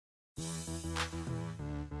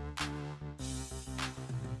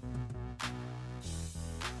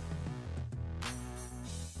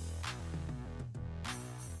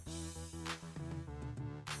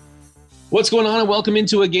What's going on, and welcome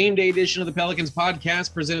into a game day edition of the Pelicans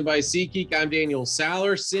podcast presented by SeatGeek. I'm Daniel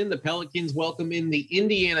Sallerson. The Pelicans welcome in the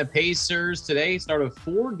Indiana Pacers today. Start of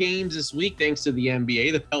 4 games this week thanks to the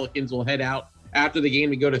NBA. The Pelicans will head out after the game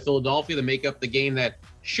to go to Philadelphia to make up the game that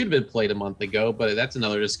should have been played a month ago, but that's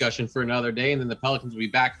another discussion for another day. And then the Pelicans will be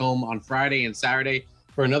back home on Friday and Saturday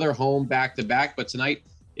for another home back-to-back. But tonight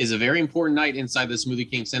is a very important night inside the Smoothie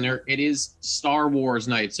King Center. It is Star Wars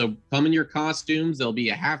night. So come in your costumes. There'll be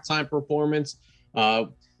a halftime performance, and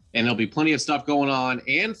there'll be plenty of stuff going on.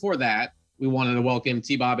 And for that, we wanted to welcome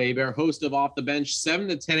T-Bob Hebert, host of Off the Bench, 7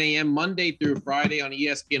 to 10 a.m. Monday through Friday on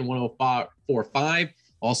ESPN 104.5.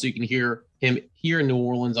 Also, you can hear him here in New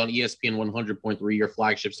Orleans on ESPN 100.3, your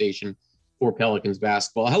flagship station for Pelicans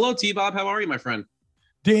basketball. Hello, T-Bob. How are you, my friend?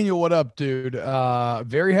 Daniel, what up, dude?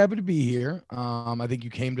 Very happy to be here. I think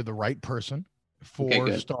you came to the right person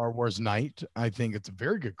for Star Wars night. I think it's a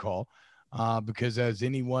very good call because as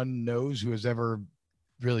anyone knows who has ever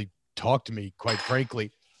really talked to me, quite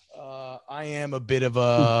frankly, I am a bit of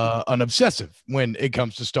an obsessive when it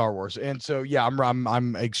comes to Star Wars. And so, yeah,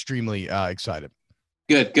 I'm extremely excited.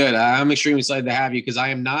 Good. I'm extremely excited to have you because I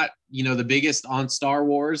am not, the biggest on Star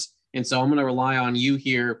Wars. And so I'm going to rely on you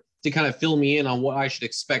here to kind of fill me in on what I should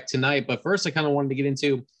expect tonight. But first, I kind of wanted to get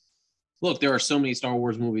into, look, there are so many Star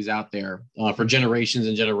Wars movies out there for generations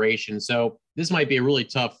and generations. So this might be a really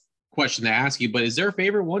tough question to ask you, but is there a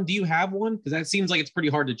favorite one? Do you have one? Because that seems like it's pretty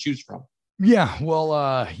hard to choose from. Yeah,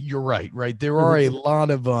 well, you're right. There are a lot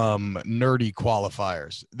of nerdy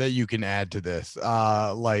qualifiers that you can add to this,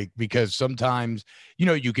 because sometimes,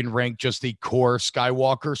 you can rank just the core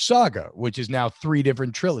Skywalker saga, which is now 3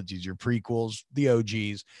 different trilogies, your prequels, the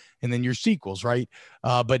OGs, and then your sequels, right?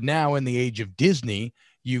 But now in the age of Disney,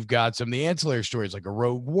 you've got some of the ancillary stories like a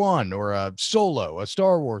Rogue One or a Solo, a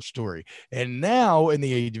Star Wars story. And now in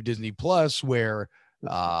the age of Disney Plus, where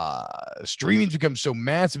streaming's become so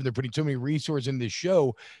massive, they're putting so many resources in this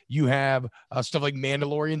show, you have stuff like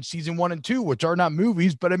Mandalorian season 1 and 2, which are not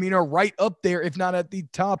movies, but are right up there, if not at the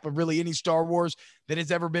top of really any Star Wars that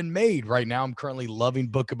has ever been made. Right now, I'm currently loving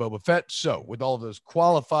Book of Boba Fett. So with all of those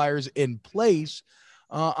qualifiers in place,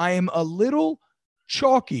 I am a little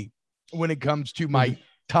chalky when it comes to my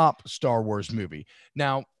top Star Wars movie.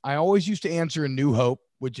 Now, I always used to answer A New Hope,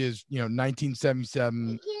 which is,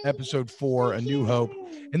 1977, episode 4, A New Hope.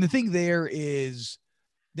 And the thing there is,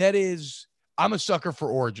 I'm a sucker for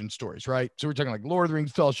origin stories, right? So we're talking like Lord of the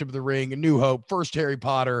Rings, Fellowship of the Ring, A New Hope, first Harry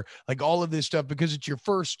Potter, like all of this stuff, because it's your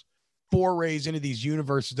first forays into these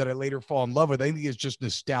universes that I later fall in love with. I think it's just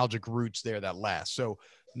nostalgic roots there that last. So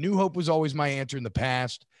New Hope was always my answer in the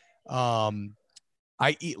past. Last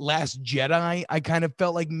Jedi, I kind of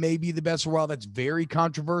felt like maybe the best for a while. That's very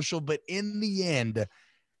controversial, but in the end,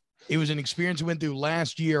 it was an experience I went through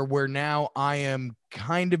last year where now I am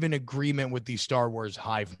kind of in agreement with the Star Wars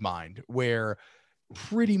hive mind, where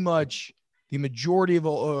pretty much the majority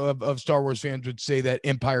of Star Wars fans would say that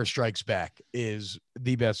Empire Strikes Back is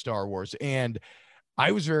the best Star Wars. And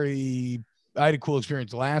I had a cool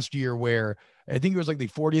experience last year where I think it was like the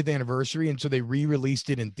 40th anniversary. And so they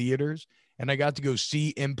re-released it in theaters and I got to go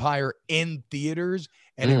see Empire in theaters.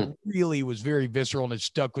 And it really was very visceral and it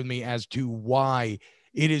stuck with me as to why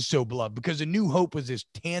it is so beloved, because A New Hope was this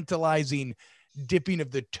tantalizing dipping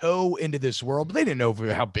of the toe into this world, but they didn't know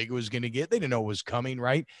how big it was going to get. They didn't know it was coming,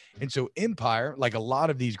 right? And so Empire, like a lot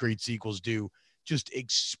of these great sequels do, just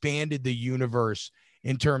expanded the universe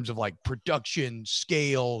in terms of like production,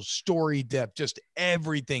 scale, story depth, just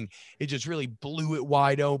everything. It just really blew it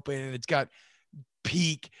wide open. And it's got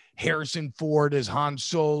peak Harrison Ford as Han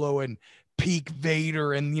Solo and peak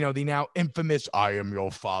Vader and, the now infamous I am your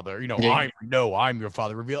father, I'm your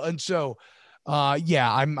father reveal. And so,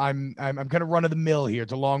 I'm kind of run of the mill here.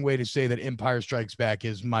 It's a long way to say that Empire Strikes Back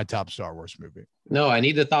is my top Star Wars movie. No, I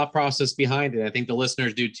need the thought process behind it. I think the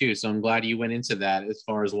listeners do too. So I'm glad you went into that as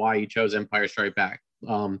far as why you chose Empire Strikes Back.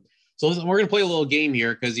 So listen, we're going to play a little game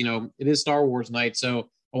here because, it is Star Wars night. So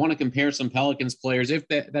I want to compare some Pelicans players, if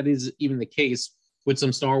that is even the case, with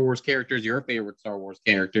some Star Wars characters, your favorite Star Wars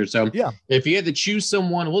characters. So yeah, if you had to choose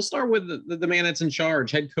someone, we'll start with the man that's in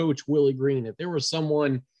charge, head coach Willie Green. If there was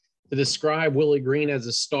someone to describe Willie Green as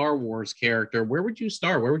a Star Wars character, where would you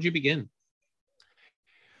start? Where would you begin?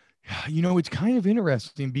 It's kind of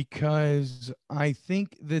interesting because I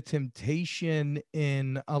think the temptation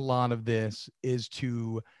in a lot of this is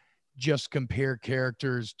to just compare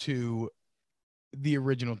characters to the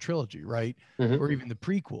original trilogy, right? Or even the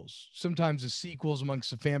prequels. Sometimes the sequels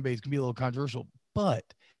amongst the fan base can be a little controversial, but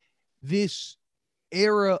this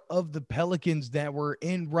era of the Pelicans that we're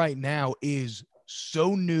in right now is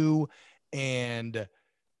so new and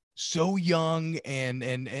so young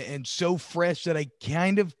and so fresh that I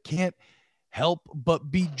kind of can't help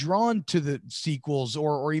but be drawn to the sequels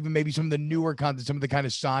or even maybe some of the newer content, some of the kind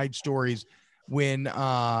of side stories when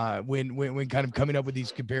kind of coming up with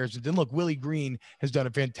these comparisons. And look, Willie Green has done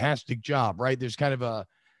a fantastic job, right? There's kind of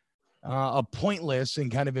a pointless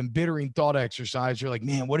and kind of embittering thought exercise. You're like,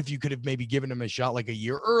 man, what if you could have maybe given him a shot like a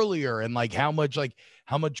year earlier, and like how much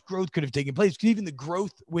growth could have taken place? Because even the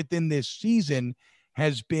growth within this season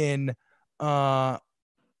has been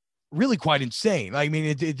really quite insane. I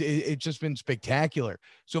mean, it's just been spectacular.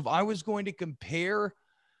 So if I was going to compare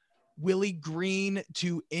Willie Green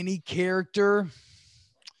to any character,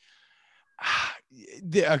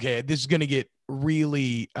 okay, this is going to get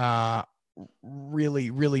really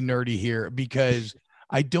nerdy here, because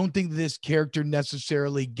I don't think this character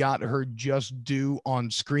necessarily got her just due on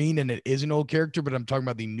screen, and it is an old character, but I'm talking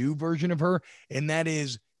about the new version of her, and that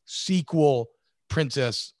is sequel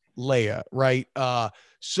Princess Leia, right?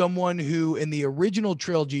 Someone who in the original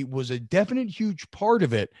trilogy was a definite huge part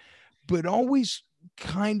of it, but always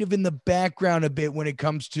kind of in the background a bit when it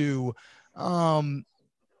comes to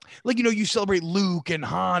like, you know, you celebrate Luke and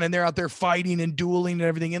Han and they're out there fighting and dueling and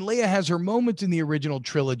everything. And Leia has her moments in the original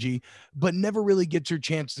trilogy, but never really gets her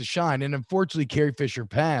chance to shine. And unfortunately, Carrie Fisher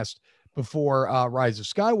passed before Rise of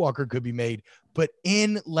Skywalker could be made. But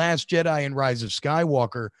in Last Jedi and Rise of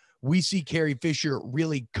Skywalker, we see Carrie Fisher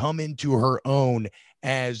really come into her own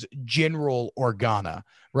as General Organa,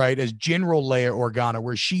 right? As General Leia Organa,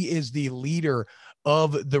 where she is the leader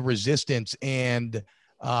of the Resistance. And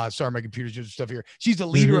sorry, my computer's doing stuff here. She's the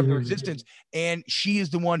leader of the Resistance, and she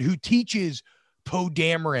is the one who teaches Poe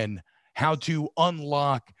Dameron how to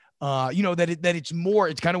unlock, it's more,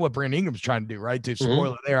 it's kind of what Brandon Ingram's trying to do, right? To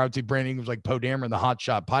spoil it there, I would say Brandon Ingram's like Poe Dameron, the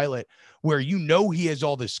hotshot pilot, where he has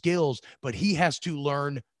all the skills, but he has to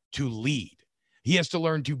learn to lead. He has to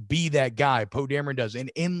learn to be that guy. Poe Dameron does.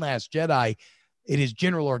 And in Last Jedi, it is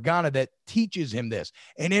General Organa that teaches him this.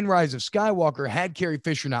 And in Rise of Skywalker, had Carrie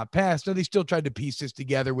Fisher not passed, now they still tried to piece this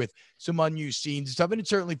together with some unused scenes and stuff. And it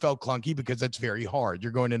certainly felt clunky because that's very hard.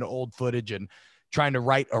 You're going into old footage and trying to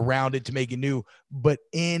write around it to make it new. But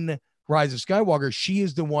in Rise of Skywalker, she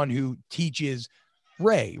is the one who teaches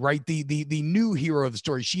Rey, right? The new hero of the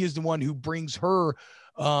story. She is the one who brings her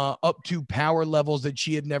up to power levels that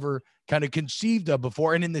she had never kind of conceived of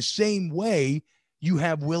before. And in the same way, you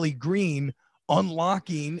have Willie Green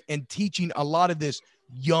unlocking and teaching a lot of this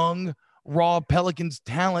young, raw Pelicans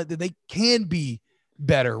talent that they can be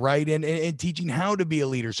better, right? And teaching how to be a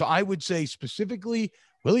leader. So I would say specifically,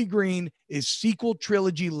 Willie Green is sequel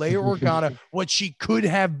trilogy Leia Organa, what she could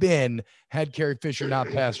have been had Carrie Fisher not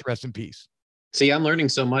passed. Rest in peace. See, I'm learning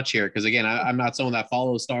so much here because, again, I'm not someone that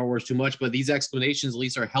follows Star Wars too much, but these explanations, at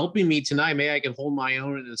least, are helping me tonight. Maybe I can hold my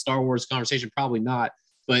own in a Star Wars conversation. Probably not.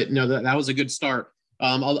 But no, that was a good start.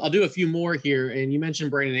 I'll do a few more here. And you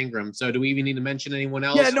mentioned Brandon Ingram. So do we even need to mention anyone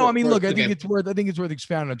else? Yeah, no, I mean, look, I think it's worth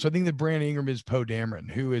expounding on. So I think that Brandon Ingram is Poe Dameron,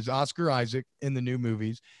 who is Oscar Isaac in the new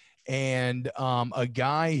movies, and a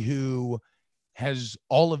guy who has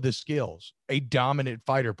all of the skills, a dominant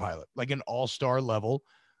fighter pilot, like an all-star level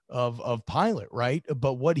of pilot, right?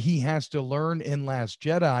 But what he has to learn in Last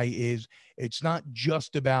Jedi is it's not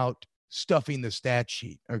just about stuffing the stat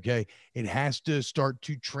sheet. Okay. It has to start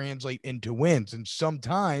to translate into wins. And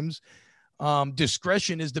sometimes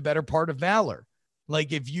discretion is the better part of valor.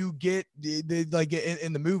 Like if you get like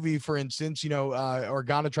in the movie, for instance,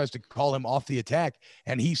 Organa tries to call him off the attack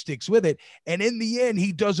and he sticks with it. And in the end,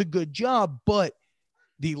 he does a good job, but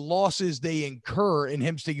the losses they incur in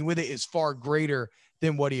him sticking with it is far greater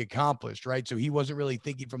than what he accomplished, right? So he wasn't really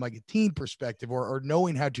thinking from like a team perspective or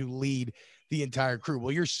knowing how to lead the entire crew.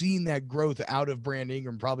 Well, you're seeing that growth out of Brandon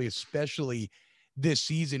Ingram, probably especially this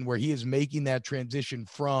season, where he is making that transition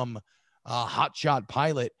from hotshot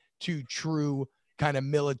pilot to true kind of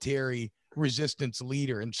military resistance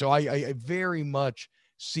leader. And so I very much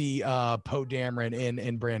see Poe Dameron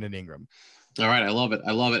and Brandon Ingram. All right. I love it.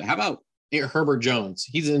 How about Herbert Jones?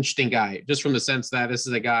 He's an interesting guy, just from the sense that this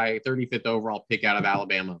is a guy 35th overall pick out of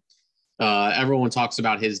Alabama. Everyone talks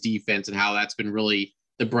about his defense and how that's been really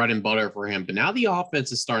the bread and butter for him. But now the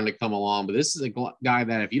offense is starting to come along. But this is a guy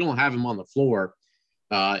that if you don't have him on the floor,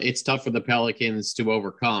 it's tough for the Pelicans to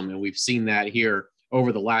overcome. And we've seen that here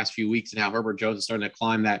over the last few weeks and how Herbert Jones is starting to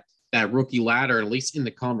climb that rookie ladder, at least in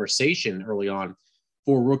the conversation early on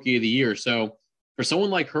for Rookie of the Year. So for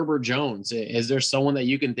someone like Herbert Jones, is there someone that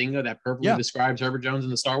you can think of that perfectly describes Herbert Jones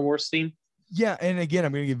in the Star Wars theme? Yeah, and again,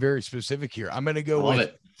 I'm going to get very specific here. I'm going to go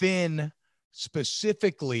with Finn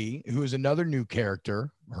specifically, who is another new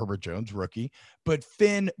character, Herbert Jones, rookie, but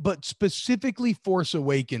specifically Force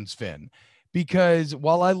Awakens Finn, because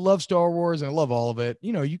while I love Star Wars and I love all of it,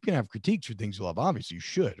 you know, you can have critiques for things you love. Obviously, you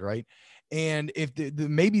should, right? And if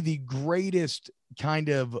maybe the greatest kind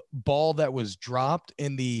of ball that was dropped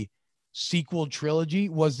in the sequel trilogy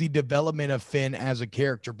was the development of Finn as a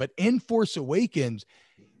character. But in Force Awakens,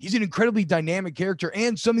 he's an incredibly dynamic character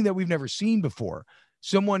and something that we've never seen before.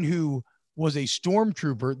 Someone who was a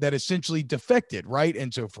stormtrooper that essentially defected, right?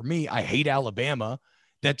 And so for me, I hate Alabama.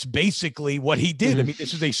 That's basically what he did. I mean,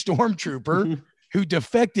 this is a stormtrooper who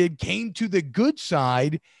defected, came to the good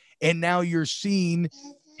side, and now you're seeing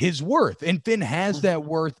his worth. And Finn has that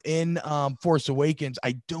worth in Force Awakens.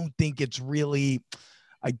 I don't think his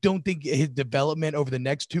development over the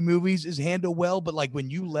next two movies is handled well, but like when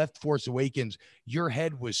you left Force Awakens, your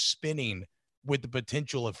head was spinning with the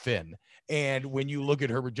potential of Finn. And when you look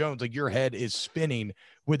at Herbert Jones, like your head is spinning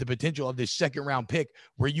with the potential of this second round pick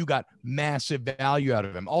where you got massive value out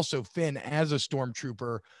of him. Also, Finn as a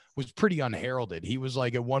stormtrooper was pretty unheralded. He was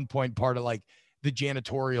like at one point part of like the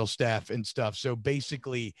janitorial staff and stuff. So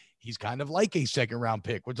basically he's kind of like a second round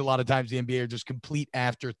pick, which a lot of times the NBA are just complete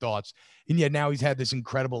afterthoughts. And yet now he's had this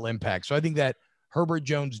incredible impact. So I think that Herbert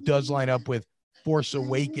Jones does line up with Force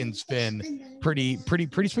Awakens Finn pretty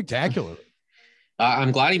spectacular.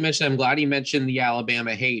 I'm glad he mentioned the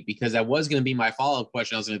Alabama hate, because that was going to be my follow-up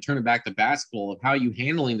question. I was going to turn it back to basketball of how you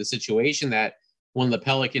handling the situation that one of the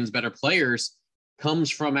Pelicans' better players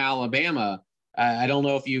comes from Alabama. I don't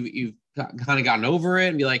know if you've kind of gotten over it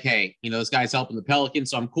and be like, hey, you know, this guy's helping the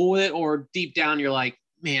Pelicans, so I'm cool with it. Or deep down, you're like,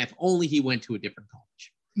 man, if only he went to a different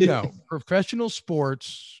college. No, professional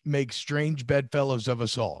sports make strange bedfellows of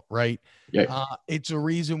us all, right? Yeah. It's a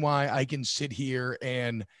reason why I can sit here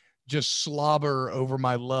and just slobber over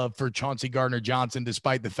my love for Chauncey Gardner-Johnson,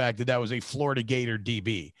 despite the fact that was a Florida Gator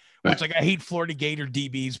DB. Right. It's like I hate Florida Gator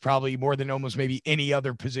DBs probably more than almost maybe any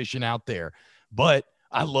other position out there. But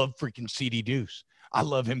I love freaking CD Deuce. I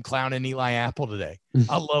love him clowning Eli Apple today.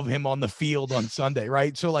 I love him on the field on Sunday,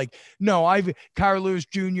 right? So like, no, Kyra Lewis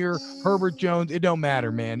Jr., Herbert Jones, it don't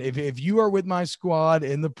matter, man. If you are with my squad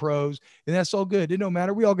in the pros, and that's all good. It don't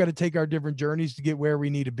matter. We all got to take our different journeys to get where we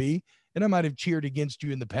need to be. And I might have cheered against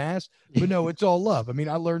you in the past, but no, it's all love. I mean,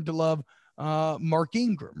 I learned to love Mark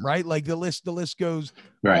Ingram, right? Like the list goes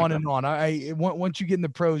on and on. Once you get in the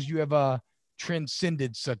pros, you have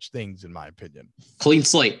transcended such things, in my opinion. Clean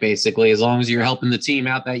slate, basically, as long as you're helping the team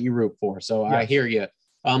out that you root for. So yes. I hear you.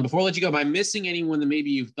 Before I let you go, am I missing anyone that maybe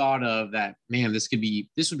you've thought of that, man, this would be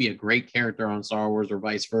a great character on Star Wars or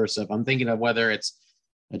vice versa? If I'm thinking of whether it's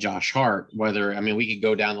a Josh Hart, we could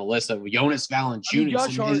go down the list of Jonas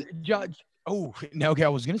Valanciunas. Okay. I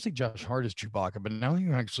was going to say Josh Hart is Chewbacca, but now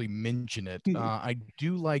you actually mention it. I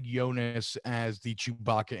do like Jonas as the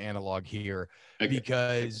Chewbacca analog here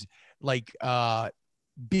because like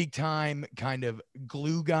big time kind of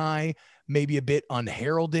glue guy, maybe a bit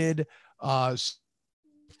unheralded,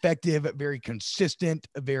 effective, very consistent,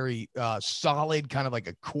 very solid, kind of like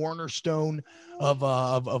a cornerstone of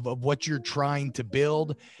what you're trying to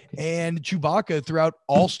build. And Chewbacca throughout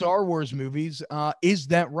all Star Wars movies is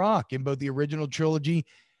that rock in both the original trilogy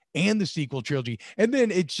and the sequel trilogy. And then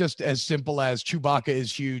it's just as simple as Chewbacca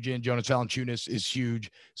is huge and Jonas Valanciunas is huge.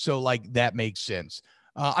 So like that makes sense.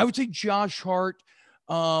 I would say Josh Hart.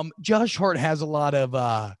 Josh Hart has a lot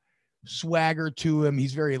of swagger to him.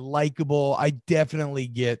 He's very likable. I definitely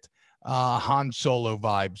get Han Solo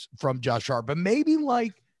vibes from Josh Hart, but maybe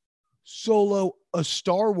like Solo, a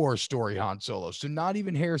Star Wars story Han Solo. So not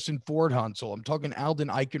even Harrison Ford Han Solo. I'm talking Alden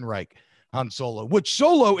Ehrenreich Han Solo, which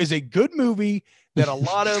Solo is a good movie that a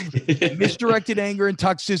lot of misdirected anger and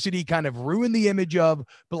toxicity kind of ruined the image of,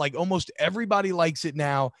 but like almost everybody likes it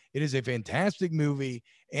now. It is a fantastic movie.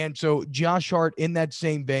 And so Josh Hart in that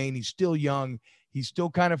same vein, he's still young. He's still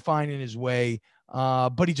kind of finding his way,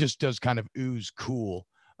 but he just does kind of ooze cool.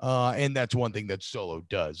 And that's one thing that Solo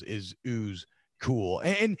does is ooze cool.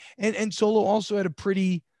 And Solo also had a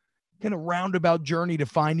pretty kind of roundabout journey to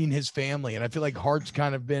finding his family. And I feel like Hart's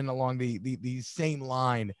kind of been along the same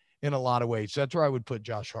line in a lot of ways. So that's where I would put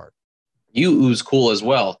Josh Hart. You ooze cool as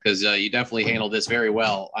well, because you definitely handled this very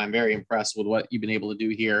well. I'm very impressed with what you've been able to do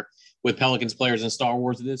here with Pelicans players and Star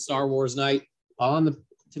Wars. It is Star Wars night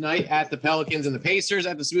tonight at the Pelicans and the Pacers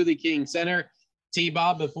at the Smoothie King Center.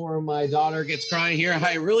 T-Bob, before my daughter gets crying here,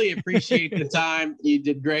 I really appreciate the time. You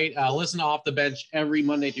did great. Listen to Off the Bench every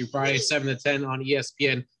Monday through Friday, 7 to 10 on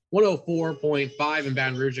ESPN 104.5 in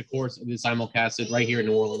Baton Rouge. Of course, it is simulcasted right here in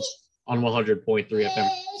New Orleans on 100.3 FM.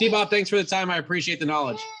 T-Bob, thanks for the time. I appreciate the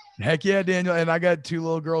knowledge. Heck yeah, Daniel. And I got 2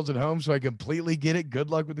 little girls at home, so I completely get it. Good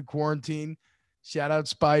luck with the quarantine. Shout out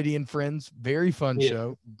Spidey and Friends. Very fun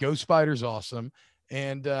show. Go Spiders, awesome.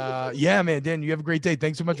 And yeah, man, Dan, you have a great day.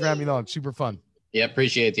 Thanks so much for having me on. Super fun. Yeah,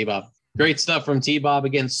 appreciate it, T-Bob. Great stuff from T-Bob.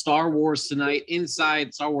 Again, Star Wars tonight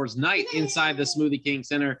Star Wars night inside the Smoothie King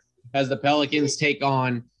Center as the Pelicans take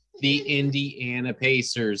on the Indiana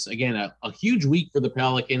Pacers. Again, a huge week for the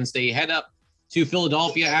Pelicans. They head up to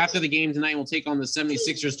Philadelphia after the game tonight. We'll take on the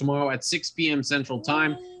 76ers tomorrow at 6 p.m. Central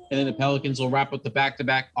Time. And then the Pelicans will wrap up the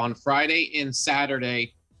back-to-back on Friday and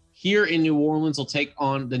Saturday. Here in New Orleans, will take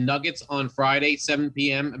on the Nuggets on Friday, 7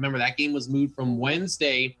 p.m. Remember, that game was moved from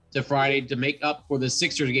Wednesday to Friday to make up for the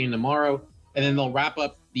Sixers game tomorrow. And then they'll wrap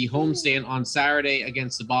up the homestand on Saturday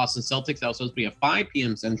against the Boston Celtics. That was supposed to be a 5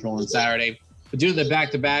 p.m. Central on Saturday. But due to the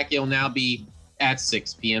back-to-back, it'll now be at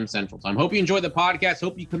 6 p.m. Central Time. Hope you enjoyed the podcast.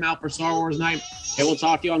 Hope you come out for Star Wars night. And we'll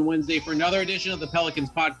talk to you on Wednesday for another edition of the Pelicans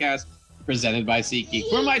podcast presented by SeatGeek.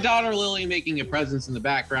 For my daughter, Lily, making a presence in the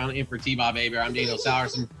background, and for T-Bob Hebert, I'm Daniel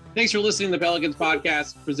Salerson. Thanks for listening to the Pelicans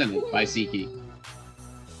podcast presented by SeatGeek.